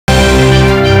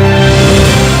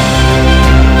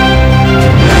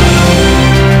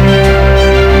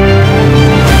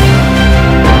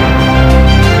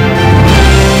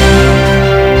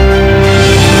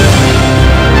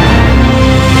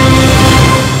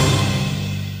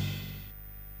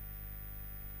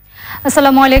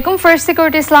আসসালামু আলাইকুম। First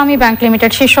security ইসলামী bank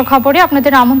limited শীর্ষ খবরে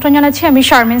আপনাদের আমন্ত্রণ জানাচ্ছি আমি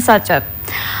শারমিন সাজ্জাদ।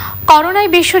 করোনায়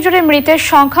বিশ্বজুড়ে মৃতের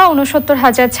সংখ্যা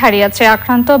 ৬৯,০০০ ছাড়িয়েছে,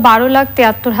 আক্রান্ত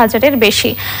 ১২,৭৩,০০০-এর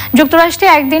বেশি। যুক্তরাষ্ট্রে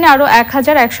একদিনে আরও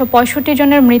 ১,১৬৫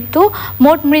 জনের মৃত্যু,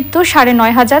 মোট মৃত্যু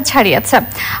 ৯,৫০০ ছাড়িয়েছে,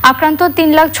 আক্রান্ত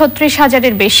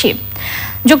 ৩,৩৬,০০০-এর বেশি।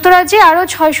 যুক্তরাজ্যে আরও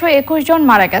 ৬২১ জন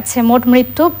মারা গেছে, মোট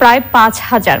মৃত্যু প্রায়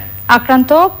 ৫,০০০,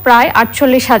 আক্রান্ত প্রায়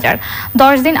 ৪৮,০০০।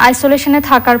 ১০ দিন আইসোলেশনে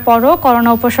থাকার পরও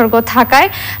করোনা উপসর্গ থাকায়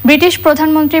ব্রিটিশ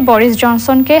প্রধানমন্ত্রী বরিস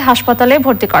জনসনকে হাসপাতালে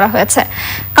ভর্তি করা হয়েছে।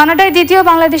 কানাডায় দ্বিতীয়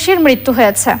বাংলাদেশির মৃত্যু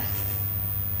হয়েছে।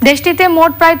 দেশটিতে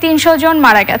মোট প্রায় ৩০০ জন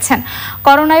মারা গেছেন।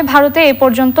 করোনায় ভারতে এ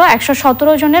পর্যন্ত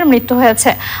 ১১৭ জনের মৃত্যু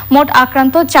হয়েছে, মোট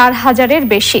আক্রান্ত ৪,০০০-এর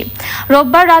বেশি।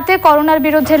 রোববার রাতে করোনার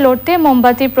বিরুদ্ধে লড়তে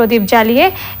মোমবাতি প্রদীপ জ্বালিয়ে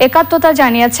একাত্মতা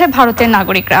জানিয়েছে ভারতের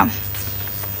নাগরিকরা।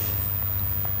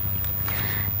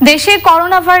 দেশে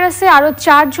করোনা ভাইরাসে আরও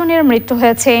 ৪ জনের মৃত্যু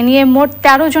হয়েছে, এ নিয়ে মোট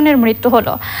 ১৩ জনের মৃত্যু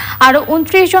হলো। আরও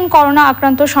 ২৯ জন করোনা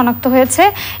আক্রান্ত শনাক্ত হয়েছে।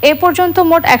 এ পর্যন্ত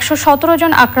মোট ১১৭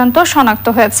 জন আক্রান্ত শনাক্ত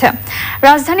হয়েছে।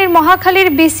 রাজধানীর মহাখালীর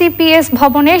বিসিপিএস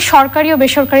ভবনে সরকারি ও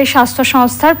বেসরকারি স্বাস্থ্য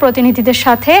সংস্থার প্রতিনিধিদের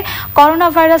সাথে করোনা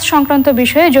ভাইরাস সংক্রান্ত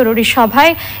বিষয়ে জরুরি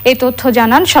সভায় এ তথ্য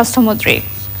জানান স্বাস্থ্যমন্ত্রী।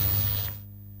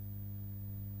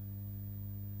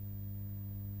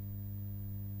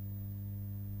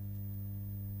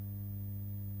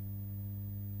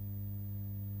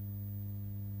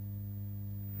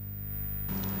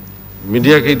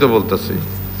 মিডিয়াকেই তো বলতেছি,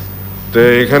 তো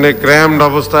এখানে ক্র্যাম্পড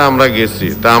অবস্থায় আমরা গেছি,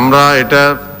 তা আমরা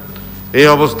এই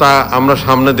অবস্থা আমরা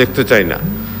সামনে দেখতে চাই না,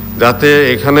 যাতে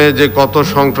এখানে যে কত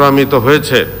সংক্রামিত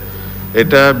হয়েছে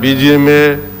এটা বিজিএমএ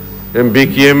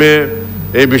বিকিএমএ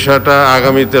এই বিষয়টা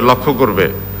আগামীতে লক্ষ্য করবে,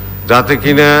 যাতে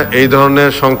কিনা এই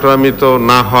ধরনের সংক্রামিত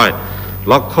না হয়।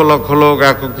 লক্ষ লক্ষ লোক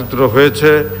একত্রিত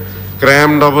হয়েছে,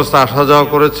 ক্র্যাম্পড অবস্থা আসা যাওয়া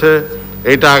করেছে,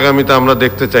 এটা আগামীতে আমরা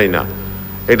দেখতে চাই না,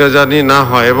 এটা জানি না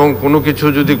হয়। এবং কোনো কিছু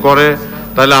যদি করে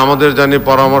তাহলে আমাদের জানি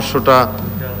পরামর্শটা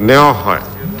নেওয়া হয়,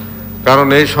 কারণ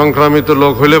এই সংক্রামিত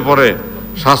লোক হলে পরে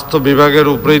স্বাস্থ্য বিভাগের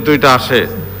উপরেই তো এটা আসে,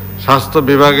 স্বাস্থ্য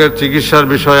বিভাগের চিকিৎসার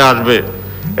বিষয়ে আসবে।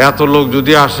 এত লোক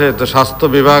যদি আসে তো স্বাস্থ্য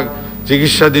বিভাগ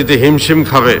চিকিৎসা দিতে হিমশিম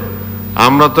খাবে।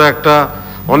 আমরা তো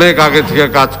অনেক আগে থেকে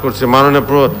কাজ করছি, মাননীয়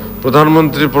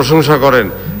প্রধানমন্ত্রী প্রশংসা করেন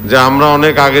যে আমরা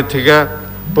অনেক আগে থেকে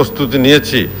প্রস্তুতি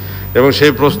নিয়েছি এবং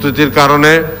সেই প্রস্তুতির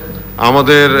কারণে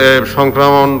আমাদের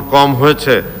সংক্রমণ কম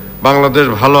হয়েছে, বাংলাদেশ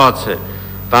ভালো আছে।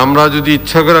 তা আমরা যদি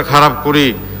ইচ্ছা করে খারাপ করি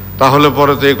তাহলে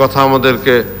পরে তো এই কথা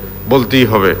আমাদেরকে বলতেই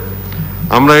হবে।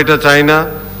 আমরা এটা চাই না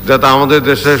যাতে আমাদের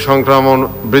দেশে সংক্রমণ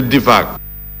বৃদ্ধি পাক।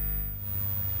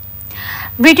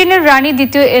 ব্রিটেনের রানী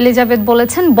দ্বিতীয় এলিজাবেথ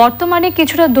বলেছেন, বর্তমানে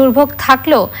কিছুটা দুর্ভোগ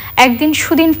থাকলেও একদিন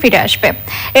সুদিন ফিরে আসবে।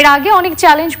 এর আগে অনেক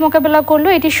চ্যালেঞ্জ মোকাবেলা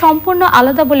করলেও এটি সম্পূর্ণ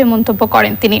আলাদা বলে মন্তব্য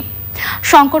করেন তিনি।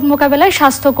 সংকট মোকাবেলায়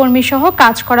স্বাস্থ্যকর্মী সহ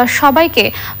কাজ করা সবাইকে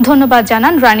ধন্যবাদ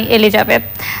জানান রানী এলিজাবেথ।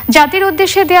 জাতির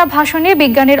উদ্দেশ্যে দেয়া ভাষণে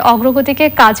বিজ্ঞানের অগ্রগতিকে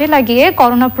কাজে লাগিয়ে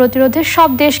করোনা প্রতিরোধে সব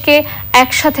দেশকে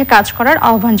একসাথে কাজ করার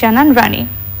আহ্বান জানান রানী।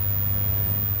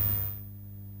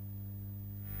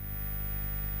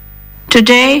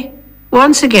 Today,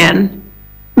 once again,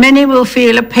 many will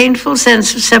feel a painful sense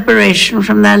of separation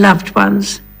from their loved ones.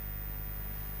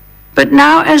 But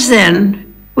now as then,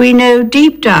 we know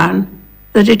deep down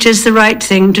that it is the right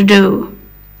thing to do.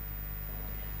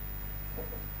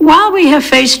 While we have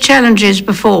faced challenges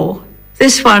before,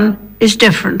 this one is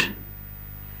different.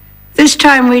 This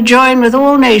time we join with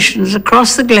all nations across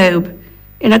the globe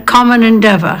in a common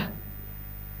endeavor,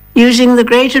 using the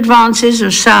great advances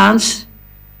of science.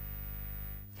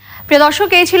 প্রিয় দর্শক,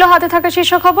 এই ছিল হাতে থাকা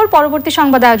শীর্ষ খবর। পরবর্তী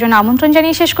সংবাদ আয়োজনে আমন্ত্রণ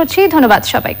জানিয়ে শেষ করছি। ধন্যবাদ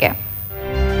সবাইকে।